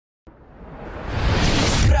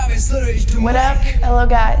What up? Hello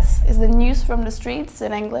guys. Is the news from the streets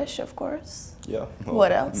in English, of course? Yeah. Well,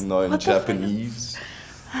 what else? No, in Japanese.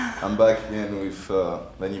 I'm back again with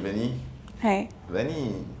Veni. Hey.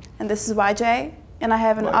 Veni. And this is YJ, and I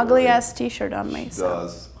have an ugly ass t-shirt on me. So.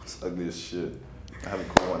 Does. It's ugly as shit. I have a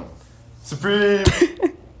cool one. Supreme!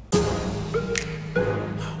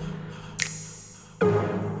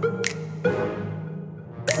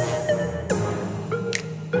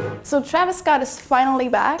 So Travis Scott is finally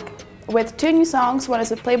back with 2 new songs. One is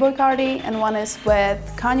with Playboi Carti and one is with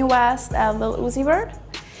Kanye West and Lil Uzi Vert.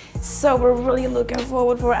 So we're really looking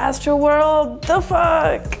forward for Astro World. The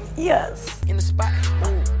fuck? Yes. In the spot,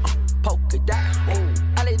 polka dot,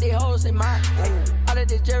 all of the hoes in mine, all of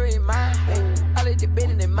the jury in mine, all of the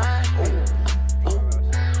bidding in mine.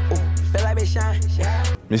 Feel like they shine.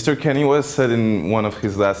 Mr. Kanye West said in one of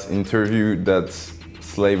his last interviews that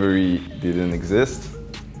slavery didn't exist.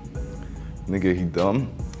 Nigga, he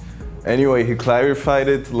dumb. Anyway, he clarified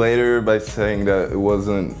it later by saying that it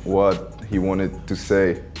wasn't what he wanted to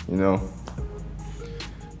say, you know?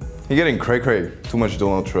 He getting cray-cray, too much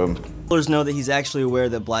Donald Trump. Scholars know that he's actually aware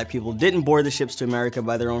that black people didn't board the ships to America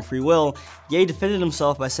by their own free will. Ye defended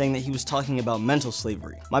himself by saying that he was talking about mental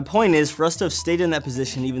slavery. My point is, for us to have stayed in that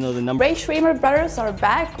position even though the number— Ray Sremmurd brothers are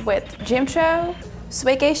back with jxmtro,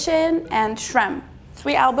 swaecation, and sremmurd.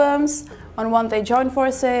 3 albums. On one they join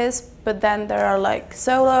forces, but then there are like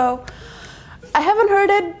solo. I haven't heard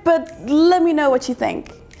it, but let me know what you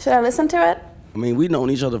think. Should I listen to it? I mean, we've known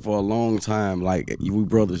each other for a long time, like we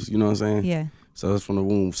brothers, you know what I'm saying? Yeah. So it's from the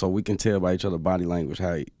womb, so we can tell by each other's body language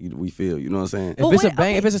how we feel, you know what I'm saying? Well, if it's wait, a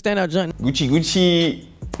bang, okay. if it's a standout joint. Gucci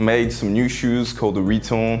made some new shoes called the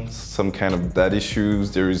rhyton, some kind of daddy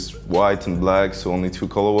shoes. There is white and black, so only 2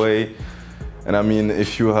 colorways. And I mean,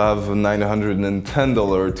 if you have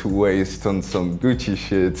 $910 to waste on some Gucci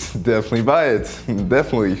shit, definitely buy it.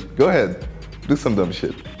 Definitely. Go ahead. Do some dumb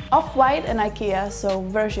shit. Off-White and IKEA, so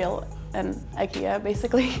Virgil and IKEA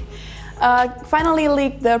basically, finally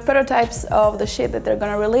leaked the prototypes of the shit that they're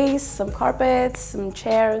gonna release. Some carpets, some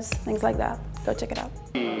chairs, things like that. Go check it out.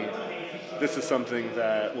 This is something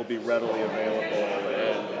that will be readily available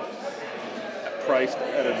and priced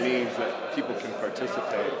at a means that people can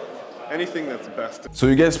participate. Anything that's best. So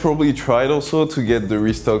you guys probably tried also to get the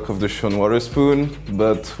restock of the Sean Wotherspoons,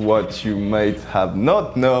 but what you might have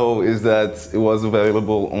not know is that it was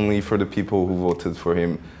available only for the people who voted for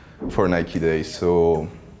him for Nike Day. So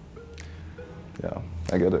yeah,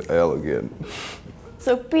 I got an L again.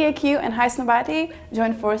 So PAQ and Jxmmy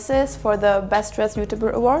joined forces for the Best Dressed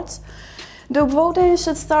YouTuber Awards. The voting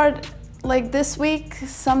should start like this week,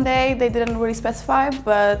 someday. They didn't really specify,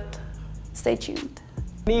 but stay tuned.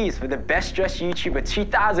 For the Best Dressed YouTuber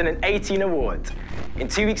 2018 award. In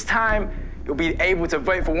 2 weeks' time, you'll be able to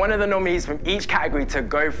vote for one of the nominees from each category to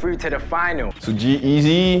go through to the final. So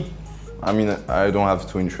G-Eazy, I mean, I don't have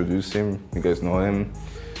to introduce him, you guys know him,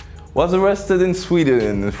 was arrested in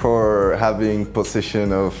Sweden for having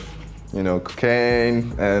possession of, you know,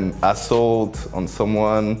 cocaine and assault on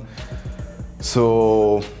someone.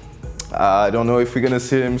 So I don't know if we're gonna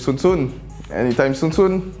see him soon. Anytime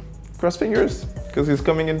soon. Cross fingers. Because he's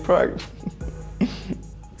coming in Prague.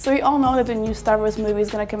 So we all know that the new Star Wars movie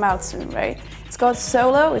is gonna come out soon, right? It's called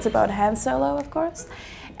Solo, it's about Han Solo, of course.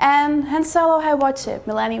 And Han Solo had watched it,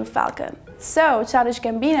 Millennium Falcon. So Childish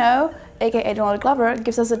Gambino, aka Donald Glover,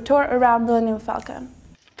 gives us a tour around Millennium Falcon.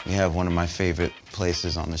 We have one of my favorite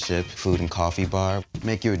places on the ship, food and coffee bar.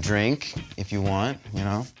 Make you a drink if you want, you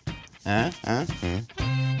know.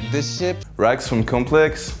 This ship. Rax from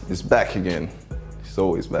Complex is back again. He's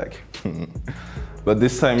always back. But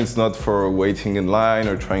this time it's not for waiting in line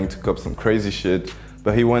or trying to cop some crazy shit,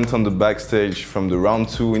 but he went on the backstage from the round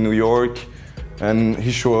 2 in New York and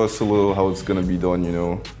he showed us a little how it's gonna be done, you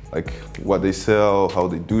know, like what they sell, how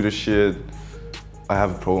they do the shit. I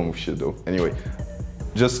have a problem with shit though. Anyway,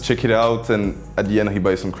 just check it out, and at the end he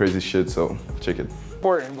buys some crazy shit, so check it.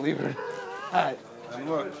 Important, believe it or not.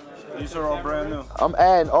 Look, these are all brand new. I'm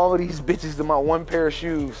adding all of these bitches to my 1 pair of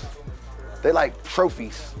shoes. They like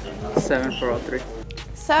trophies. 7403.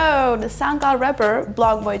 So the SoundCloud rapper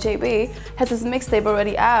Blockboy JB has his mixtape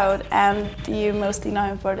already out, and you mostly know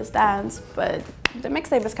him for this dance, but the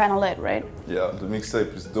mixtape is kind of lit, right? Yeah, the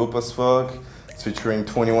mixtape is dope as fuck. It's featuring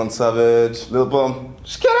 21 Savage, Lil Pump,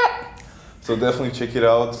 so definitely check it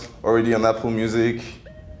out. Already on Apple Music.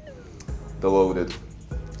 Download it.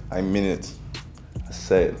 I mean it. I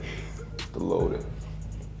say it. Download it.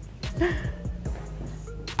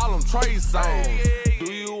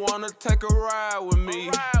 Do you wanna take a ride with me?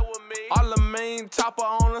 All the main chopper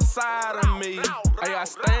on the side of me. Hey, I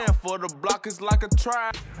stand for the block, it's like a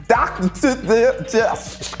tribe.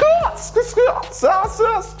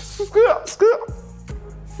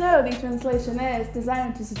 So the translation is,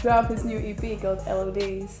 designer just dropped his new EP called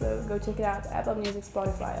LOD, so go check it out. Apple Music,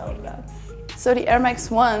 Spotify, all of that. So the Air Max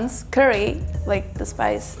 1s, Curry, like the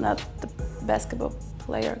Spice, not the basketball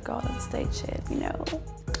player got on stage shit, you know,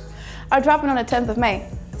 are dropping on the 10th of May,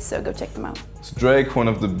 so go check them out. It's Drake, one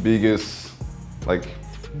of the biggest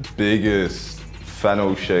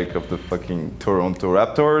fan shake of the fucking Toronto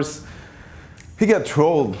Raptors. He got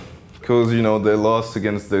trolled because, you know, they lost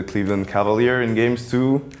against the Cleveland Cavaliers in games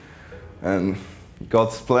 2, and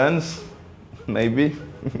God's plans, maybe.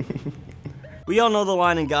 We all know the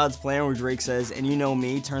line in God's Plan where Drake says, "And you know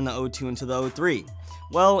me, turn the O2 into the O3.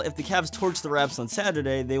 Well, if the Cavs torch the Raps on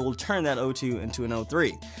Saturday, they will turn that O2 into an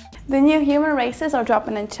O3. The new human races are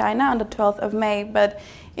dropping in China on the 12th of May, but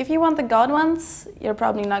if you want the God ones, you're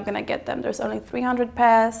probably not gonna get them. There's only 300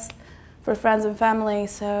 pairs for friends and family,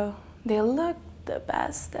 so they look the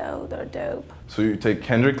best though, they're dope. So you take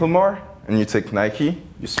Kendrick Lamar and you take Nike,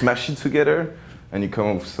 you smash it together, and you come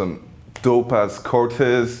up with some dope-ass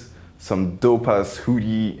Cortez, some dope-ass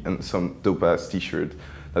hoodie, and some dope-ass t-shirt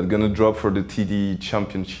that's gonna drop for the TD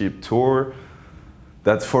Championship Tour.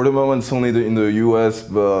 That's for the moment only in the US,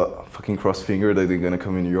 but fucking cross finger that they're gonna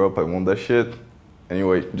come in Europe. I want that shit.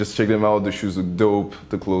 Anyway, just check them out. The shoes look dope,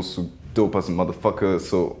 the clothes look dope as a motherfucker,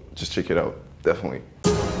 so just check it out, definitely.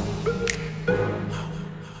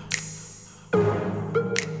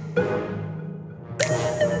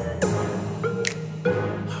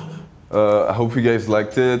 I hope you guys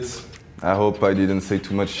liked it. I hope I didn't say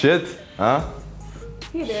too much shit, huh?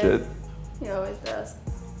 He did. Shit. He always does.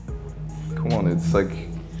 Come on, it's like...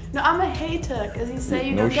 No, I'm a hater, because you say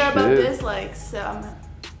you No don't care about shit. dislikes, so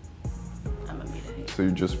I'm a hater. So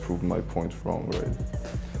you just proved my point wrong, right?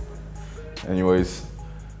 Anyways,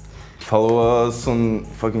 follow us on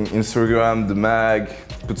fucking Instagram, the mag,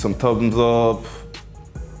 put some thumbs up.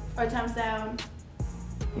 Or thumbs down.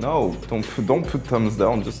 No, don't put thumbs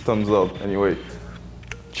down, just thumbs up. Anyway,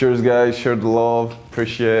 cheers guys, share the love,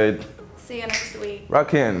 appreciate. See you next week.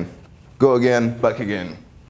 Rock in, go again, back again.